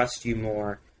can trust you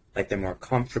more, like they're more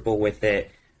comfortable with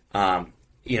it.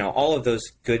 All of those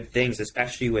good things,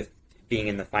 especially with being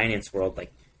in the finance world,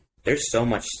 like there's so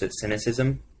much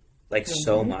cynicism,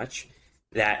 so much,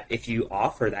 that if you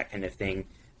offer that kind of thing,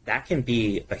 that can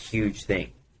be a huge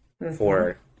thing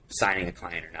for signing a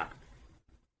client or not.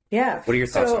 Yeah. What are your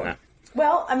thoughts on that?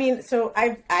 Well, so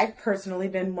I've personally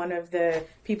been one of the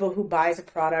people who buys a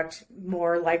product,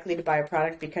 more likely to buy a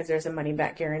product because there's a money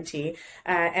back guarantee.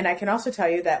 And I can also tell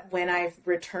you that when I've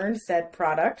returned said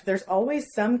product, there's always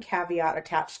some caveat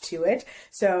attached to it.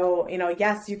 So,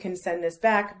 yes, you can send this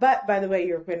back, but by the way,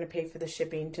 you're going to pay for the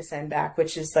shipping to send back,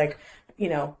 which is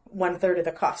 1/3 of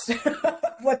the cost of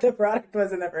what the product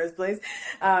was in the first place.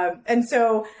 And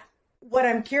so what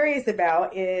I'm curious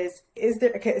about is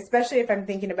there, especially if I'm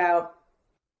thinking about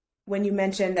when you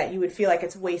mentioned that you would feel like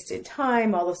it's wasted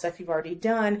time, all the stuff you've already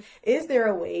done, is there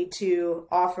a way to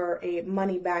offer a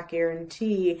money back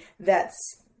guarantee that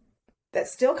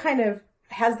still kind of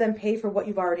has them pay for what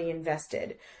you've already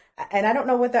invested? And I don't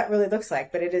know what that really looks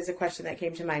like, but it is a question that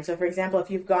came to mind. So for example,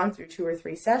 if you've gone through 2 or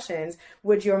 3 sessions,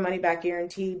 would your money back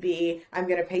guarantee be, I'm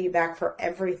going to pay you back for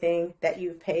everything that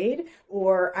you've paid,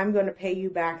 or I'm going to pay you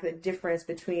back the difference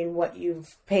between what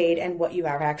you've paid and what you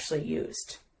have actually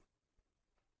used?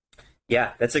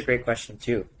 Yeah, that's a great question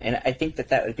too. And I think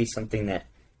that would be something that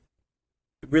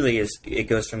really it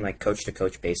goes from coach to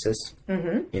coach basis.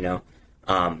 I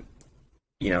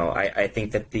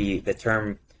think that the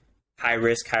term high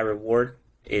risk, high reward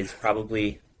is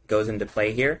probably goes into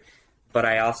play here. But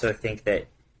I also think that,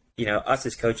 us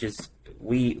as coaches,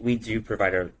 we do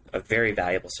provide a very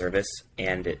valuable service,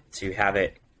 and to have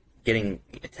it get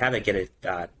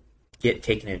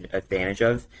taken advantage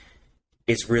of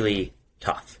is really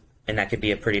tough. And that could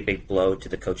be a pretty big blow to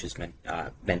the coach's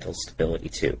mental stability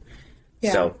too.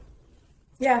 Yeah. So,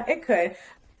 yeah, it could.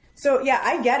 So yeah,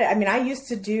 I get it. I used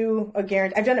to do a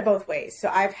guarantee. I've done it both ways. So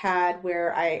I've had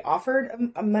where I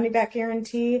offered a money back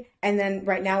guarantee, and then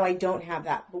right now I don't have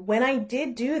that. But when I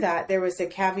did do that, there was a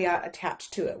caveat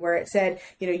attached to it where it said,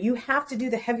 you have to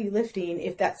do the heavy lifting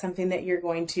if that's something that you're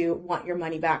going to want your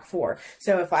money back for.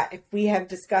 So if we have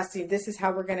discussed, this is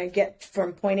how we're going to get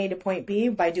from point A to point B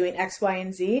by doing X, Y,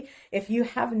 and Z. If you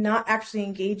have not actually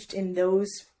engaged in those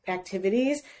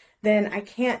activities, then I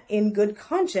can't in good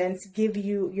conscience give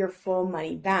you your full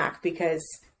money back, because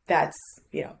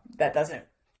you're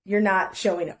not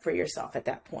showing up for yourself at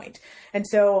that point. And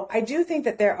so I do think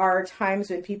that there are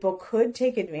times when people could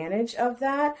take advantage of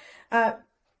that. But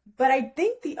I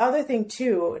think the other thing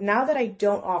too, now that I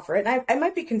don't offer it, and I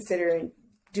might be considering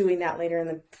doing that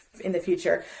later in the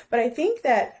future, but I think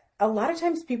that a lot of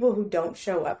times people who don't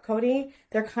show up, Cody,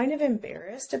 they're kind of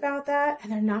embarrassed about that,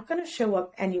 and they're not going to show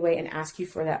up anyway and ask you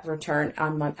for that return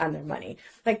on their money.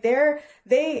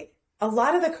 A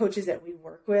lot of the coaches that we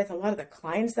work with, a lot of the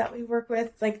clients that we work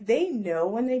with, they know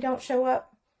when they don't show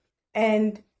up,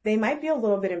 and they might be a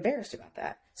little bit embarrassed about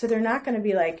that. So they're not going to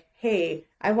be like, hey,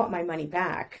 I want my money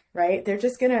back, right? They're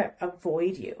just going to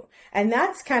avoid you. And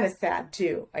that's kind of sad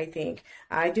too, I think.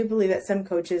 I do believe that some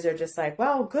coaches are just like,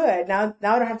 well, good. Now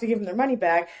I don't have to give them their money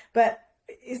back. But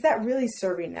is that really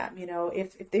serving them?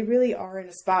 If they really are in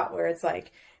a spot where it's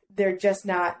like, they're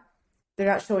not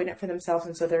showing up for themselves,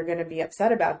 and so they're going to be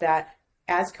upset about that.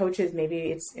 As coaches,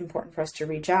 maybe it's important for us to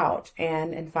reach out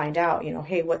and find out,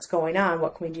 hey, what's going on?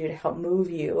 What can we do to help move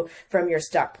you from your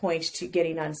stuck point to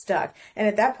getting unstuck? And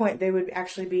at that point, they would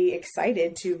actually be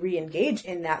excited to re-engage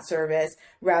in that service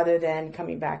rather than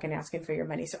coming back and asking for your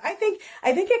money. So I think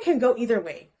it can go either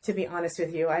way, to be honest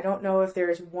with you. I don't know if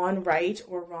there's one right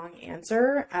or wrong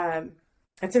answer.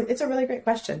 It's a really great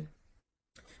question.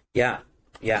 Yeah.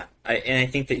 And I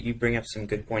think that you bring up some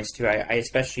good points too. I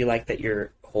especially like that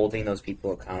you're holding those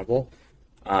people accountable.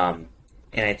 And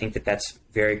I think that that's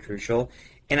very crucial.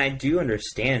 And I do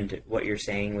understand what you're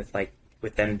saying with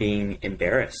them being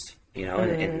embarrassed,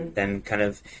 and them kind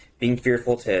of being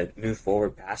fearful to move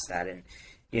forward past that. And,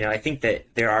 I think that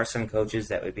there are some coaches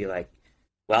that would be like,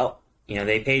 well,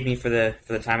 they paid me for the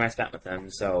time I spent with them,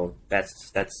 so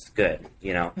that's good,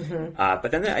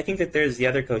 But then I think that there's the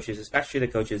other coaches, especially the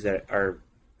coaches that are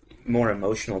more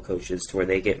emotional coaches, to where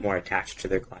they get more attached to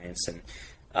their clients, and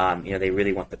they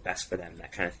really want the best for them,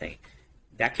 that kind of thing.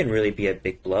 That can really be a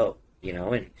big blow,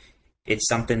 and it's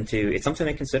something to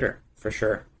consider for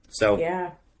sure. So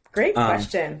yeah, great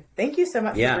question. Thank you so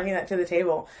much for bringing that to the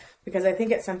table. because I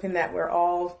think it's something that we're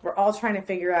all trying to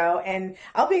figure out. And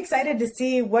I'll be excited to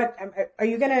see what, are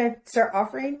you going to start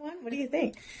offering one? What do you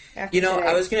think? Today?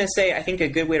 I was going to say, I think a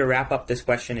good way to wrap up this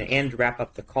question and wrap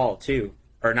up the call too,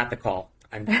 or not the call.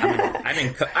 I'm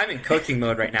in coaching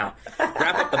mode right now.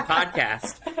 Wrap up the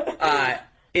podcast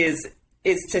is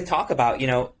to talk about,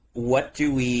 what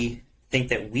do we think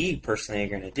that we personally are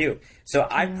going to do. So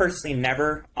I personally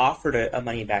never offered a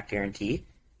money back guarantee.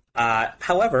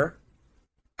 However,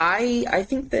 I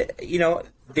think that,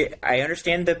 I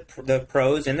understand the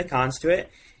pros and the cons to it.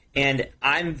 And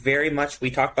I'm very much,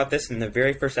 we talked about this in the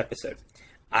very first episode.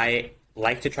 I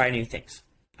like to try new things.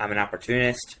 I'm an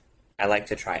opportunist. I like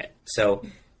to try it. So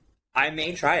I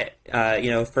may try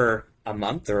it, for a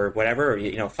month or whatever,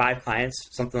 or, 5 clients,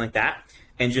 something like that,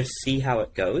 and just see how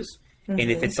it goes. Mm-hmm.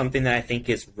 And if it's something that I think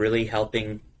is really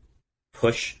helping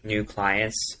push new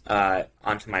clients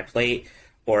onto my plate,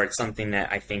 or it's something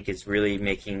that I think is really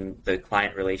making the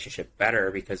client relationship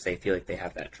better because they feel like they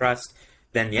have that trust,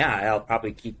 then yeah, I'll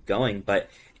probably keep going. But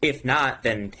if not,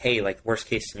 then hey, like worst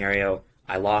case scenario,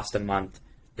 I lost a month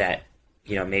that,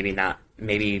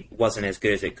 maybe wasn't as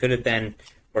good as it could have been,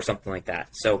 or something like that.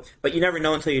 So, but you never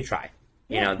know until you try.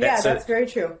 That's very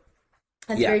true.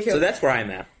 That's very true. So that's where I'm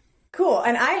at. Cool.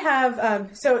 And I have,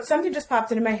 so something just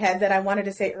popped into my head that I wanted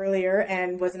to say earlier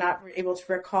and was not able to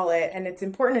recall it. And it's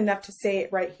important enough to say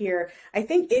it right here. I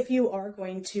think if you are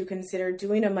going to consider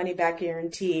doing a money back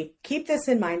guarantee, keep this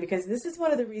in mind, because this is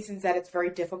one of the reasons that it's very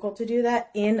difficult to do that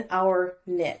in our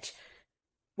niche.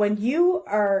 When you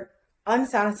are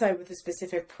unsatisfied with a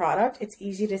specific product, it's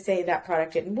easy to say that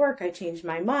product didn't work. I changed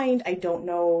my mind. I don't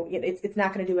know. It's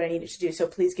not going to do what I need it to do. So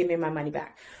please give me my money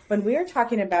back. When we are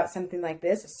talking about something like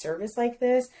this, a service like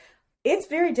this, it's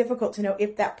very difficult to know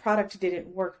if that product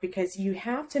didn't work, because you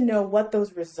have to know what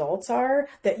those results are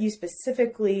that you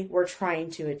specifically were trying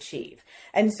to achieve.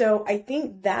 And so I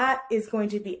think that is going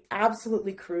to be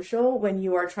absolutely crucial when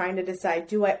you are trying to decide,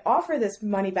 do I offer this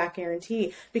money back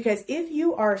guarantee? Because if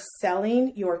you are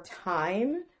selling your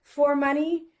time for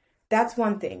money, that's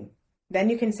one thing. Then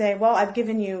you can say, well, I've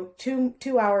given you two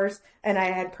hours and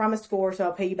I had promised 4, so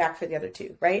I'll pay you back for the other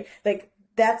 2, right? Like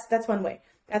that's one way.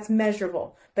 That's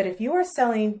measurable. But if you are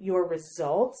selling your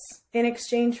results in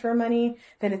exchange for money,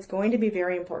 then it's going to be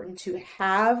very important to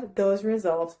have those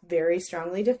results very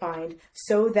strongly defined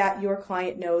so that your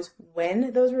client knows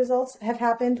when those results have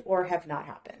happened or have not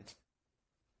happened.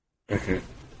 Mm-hmm.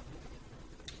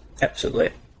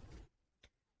 Absolutely.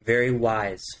 Very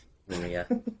wise, Maria.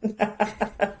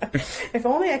 If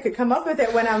only I could come up with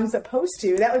it when I'm supposed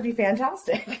to, that would be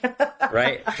fantastic.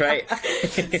 Right. So,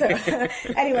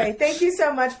 anyway, thank you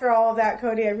so much for all of that,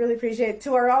 Cody. I really appreciate it.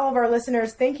 To all of our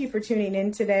listeners, thank you for tuning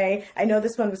in today. I know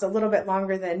this one was a little bit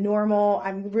longer than normal.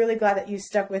 I'm really glad that you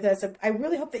stuck with us. I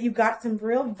really hope that you got some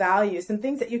real value, some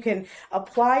things that you can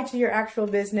apply to your actual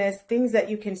business, things that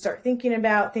you can start thinking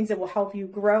about, things that will help you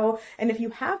grow. And if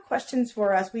you have questions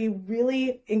for us, we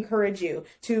really encourage you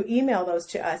to email those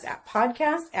to us at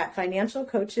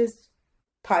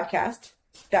podcast@financialcoachespodcast.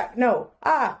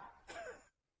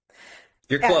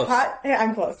 You're close.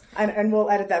 I'm close. And we'll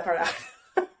edit that part out.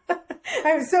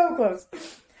 I'm so close.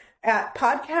 At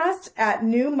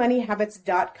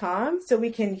podcast@newmoneyhabits.com, so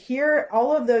we can hear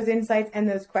all of those insights and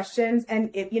those questions. And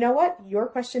if, you know what, your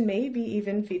question may be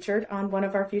even featured on one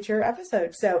of our future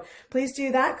episodes. So please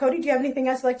do that. Cody, do you have anything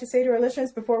else you'd like to say to our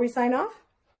listeners before we sign off?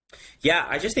 Yeah,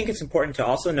 I just think it's important to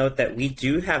also note that we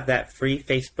do have that free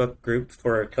Facebook group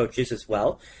for coaches as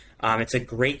well. It's a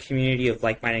great community of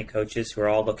like-minded coaches who are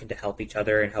all looking to help each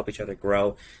other and help each other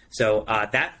grow. So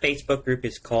that Facebook group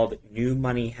is called New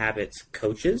Money Habits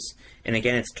Coaches. And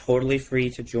again, it's totally free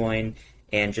to join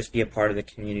and just be a part of the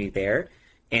community there.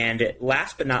 And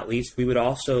last but not least, we would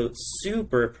also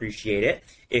super appreciate it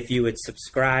if you would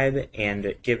subscribe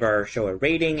and give our show a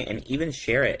rating and even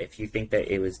share it if you think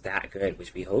that it was that good,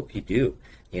 which we hope you do.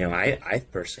 I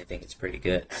personally think it's pretty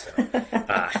good. So,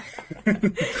 well,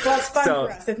 it's fun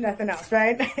for us, if nothing else,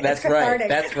 right? That's right.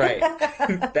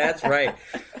 That's right.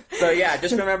 So yeah,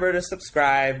 just remember to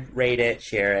subscribe, rate it,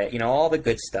 share it, all the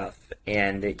good stuff.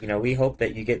 And, we hope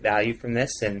that you get value from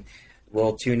this, and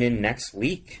we'll tune in next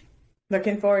week.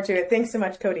 Looking forward to it. Thanks so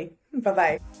much, Cody.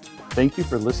 Bye-bye. Thank you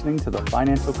for listening to the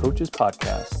Financial Coaches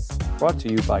Podcast, brought to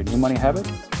you by New Money Habits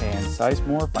and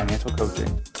Sizemore Financial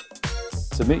Coaching.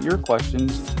 Submit your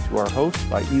questions to our host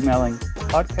by emailing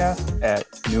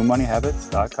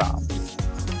podcast@newmoneyhabits.com.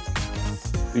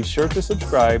 Be sure to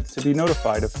subscribe to be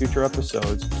notified of future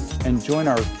episodes and join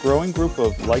our growing group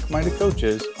of like-minded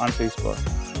coaches on Facebook.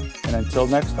 And until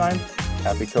next time,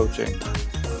 happy coaching.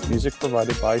 Music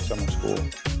provided by Summer School.